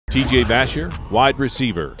TJ Vasher, wide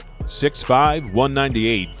receiver, 6'5",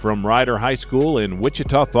 198, from Ryder High School in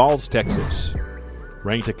Wichita Falls, Texas.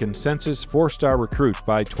 Ranked a consensus 4-star recruit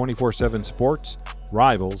by 24/7 Sports,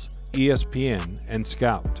 Rivals, ESPN, and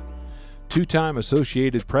Scout. Two-time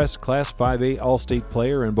Associated Press Class 5A All-State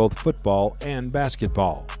player in both football and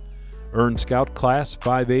basketball. Earned Scout Class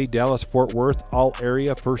 5A Dallas-Fort Worth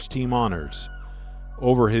All-Area First Team honors.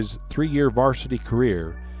 Over his 3-year varsity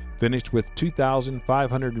career, finished with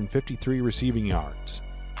 2,553 receiving yards,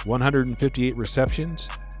 158 receptions,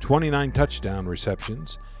 29 touchdown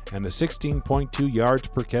receptions, and a 16.2 yards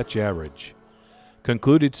per catch average.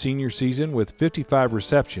 Concluded senior season with 55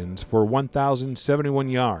 receptions for 1,071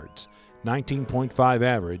 yards, 19.5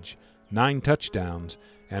 average, 9 touchdowns,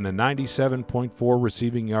 and a 97.4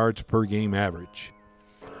 receiving yards per game average.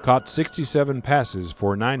 Caught 67 passes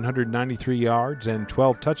for 993 yards and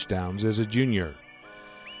 12 touchdowns as a junior.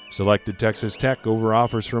 Selected Texas Tech over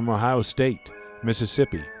offers from Ohio State,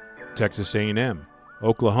 Mississippi, Texas A&M,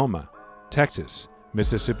 Oklahoma, Texas,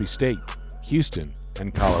 Mississippi State, Houston,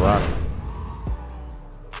 and Colorado.